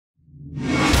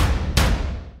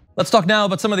Let's talk now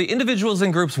about some of the individuals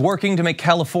and groups working to make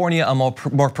California a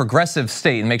more progressive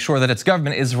state and make sure that its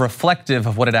government is reflective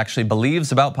of what it actually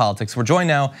believes about politics. We're joined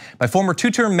now by former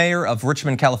two-term mayor of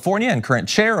Richmond, California and current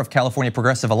chair of California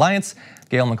Progressive Alliance,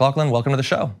 Gail McLaughlin. Welcome to the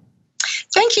show.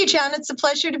 Thank you, John. It's a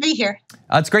pleasure to be here.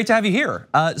 It's great to have you here.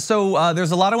 So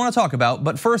there's a lot I want to talk about,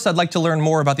 but first I'd like to learn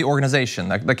more about the organization,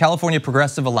 the California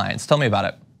Progressive Alliance. Tell me about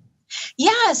it.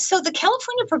 Yeah, so the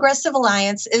California Progressive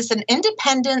Alliance is an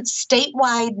independent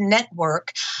statewide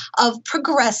network of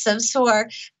progressives who are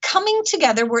coming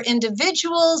together. We're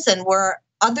individuals and we're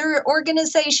other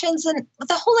organizations, and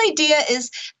the whole idea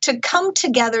is to come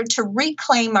together to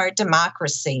reclaim our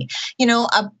democracy. You know,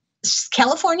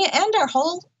 California and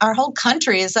our whole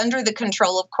country is under the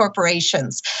control of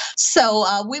corporations. So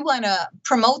we want to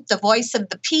promote the voice of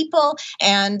the people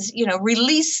and,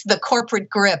 release the corporate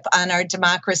grip on our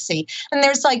democracy. And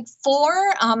there's like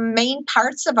four main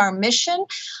parts of our mission.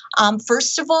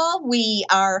 First of all, we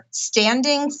are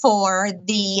standing for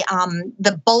the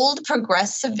bold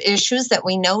progressive issues that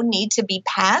we know need to be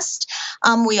passed.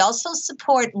 We also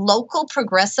support local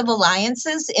progressive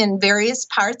alliances in various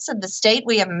parts of the state.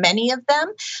 We have many of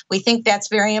them. We think that's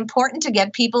very important to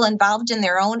get people involved in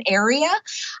their own area.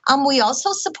 We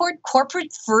also support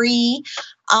corporate-free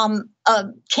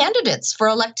candidates for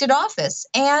elected office,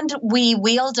 and we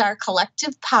wield our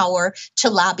collective power to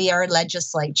lobby our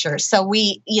legislature. So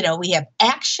we have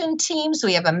action teams.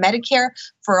 We have a Medicare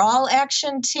for all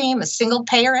action team, a single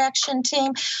payer action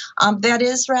team.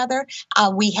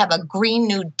 We have a Green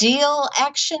New Deal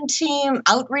action team,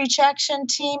 outreach action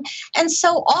team, and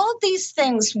so all of these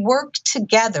things work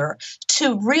together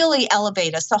to really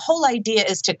elevate us. The whole idea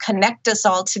is to connect us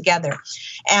all together,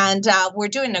 and we're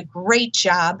doing a great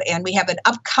job. And we have an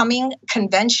upcoming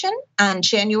convention on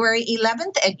January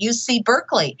 11th at UC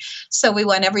Berkeley. So we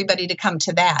want everybody to come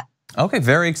to that. Okay,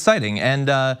 very exciting. And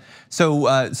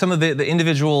so some of the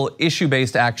individual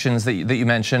issue-based actions that you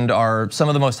mentioned are some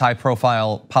of the most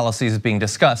high-profile policies being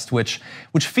discussed, which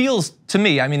feels to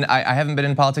me, I mean, I haven't been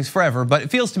in politics forever, but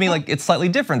it feels to me like it's slightly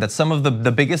different, that some of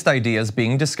the biggest ideas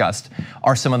being discussed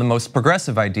are some of the most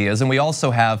progressive ideas. And we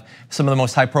also have some of the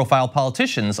most high-profile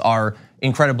politicians are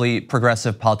incredibly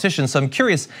progressive politicians. So I'm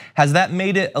curious, has that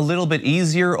made it a little bit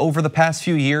easier over the past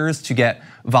few years to get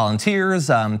volunteers,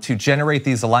 to generate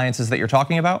these alliances that you're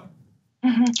talking about?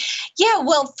 Mm-hmm. Yeah,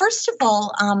 well, first of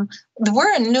all,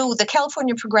 the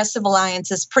California Progressive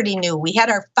Alliance is pretty new. We had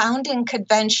our founding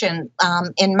convention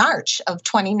in March of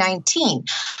 2019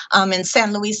 in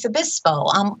San Luis Obispo.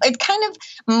 It kind of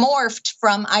morphed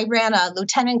from, I ran a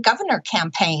lieutenant governor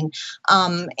campaign,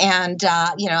 and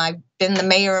I've been the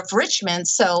mayor of Richmond,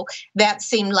 so that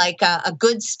seemed like a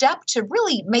good step to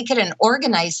really make it an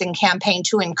organizing campaign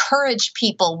to encourage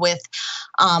people with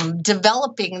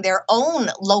developing their own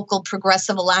local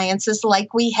progressive alliances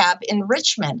like we have in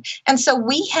Richmond. And so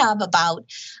we have about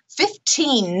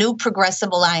 15 new progressive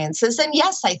alliances. And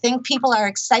yes, I think people are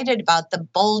excited about the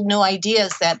bold new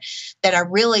ideas that are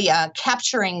really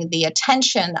capturing the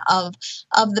attention of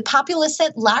the populace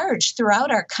at large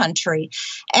throughout our country.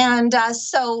 And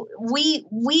so we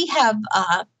have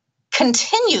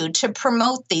continued to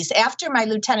promote these. After my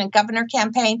lieutenant governor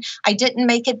campaign, I didn't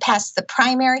make it past the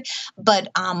primary, but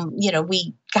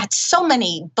we got so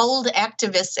many bold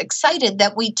activists excited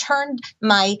that we turned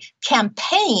my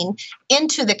campaign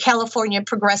into the California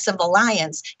Progressive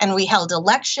Alliance, and we held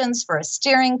elections for a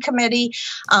steering committee,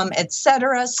 et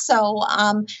cetera. So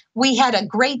we had a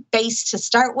great base to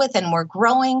start with, and we're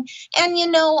growing. And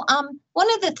one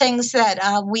of the things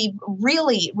that we've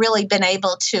really been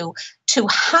able to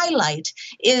highlight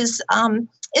is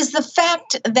the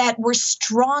fact that we're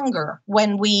stronger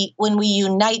when we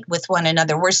unite with one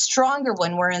another. We're stronger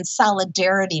when we're in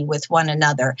solidarity with one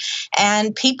another,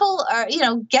 and people are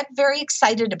get very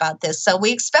excited about this. So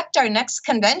we expect our next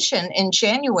convention in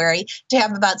January to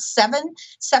have about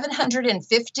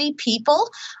 750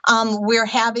 people. We're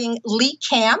having Lee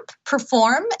Camp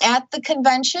perform at the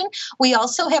convention. We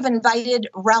also have invited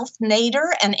Ralph Nader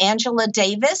and Angela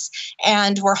Davis,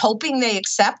 and we're hoping they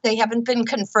accept. They haven't been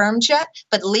confirmed yet,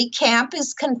 but Lee Camp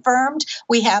is confirmed.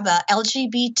 We have a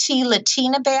LGBT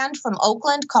Latina band from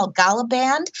Oakland called Gala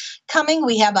Band coming.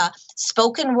 We have a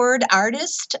spoken word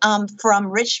artist from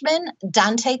Richmond,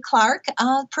 Dante Clark,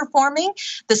 performing.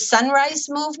 The Sunrise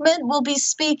Movement will be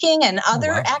speaking, and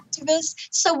other activists.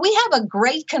 So we have a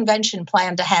great convention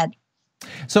planned ahead.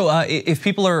 So if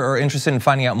people are interested in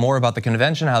finding out more about the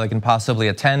convention, how they can possibly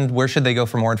attend, where should they go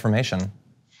for more information?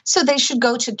 So they should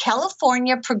go to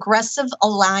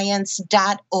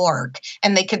CaliforniaProgressiveAlliance.org,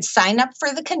 and they could sign up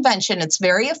for the convention. It's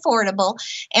very affordable.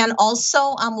 And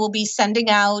also we'll be sending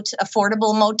out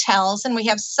affordable motels, and we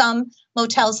have some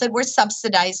motels that we're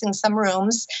subsidizing, some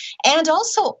rooms. And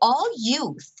also all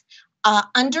youth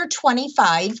under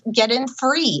 25 get in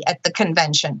free at the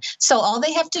convention. So all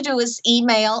they have to do is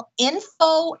email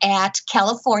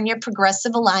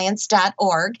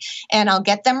info@CaliforniaProgressiveAlliance.org, and I'll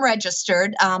get them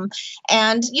registered.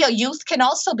 And youth can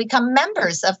also become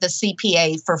members of the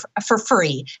CPA for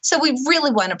free. So we really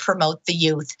want to promote the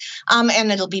youth,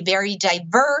 and it'll be very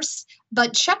diverse.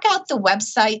 But check out the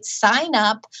website, sign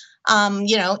up.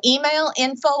 Email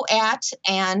and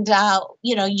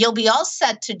you'll be all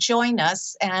set to join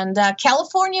us. And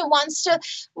California wants to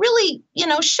really,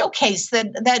 showcase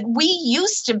that we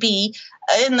used to be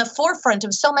in the forefront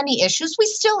of so many issues. We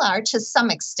still are to some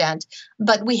extent,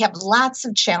 but we have lots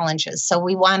of challenges. So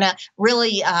we want to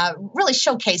really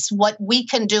showcase what we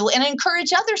can do and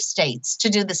encourage other states to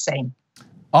do the same.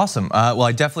 Awesome. Well,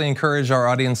 I definitely encourage our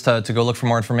audience to go look for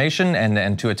more information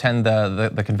and to attend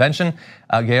the convention.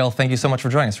 Gail, thank you so much for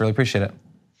joining us. Really appreciate it.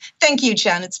 Thank you,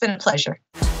 John. It's been a pleasure.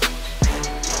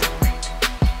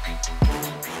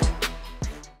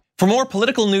 For more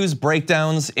political news,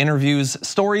 breakdowns, interviews,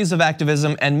 stories of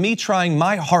activism, and me trying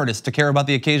my hardest to care about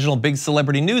the occasional big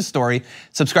celebrity news story,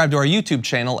 subscribe to our YouTube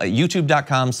channel at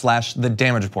youtube.com/The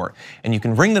Damage Report. And you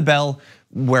can ring the bell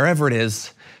wherever it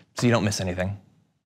is so you don't miss anything.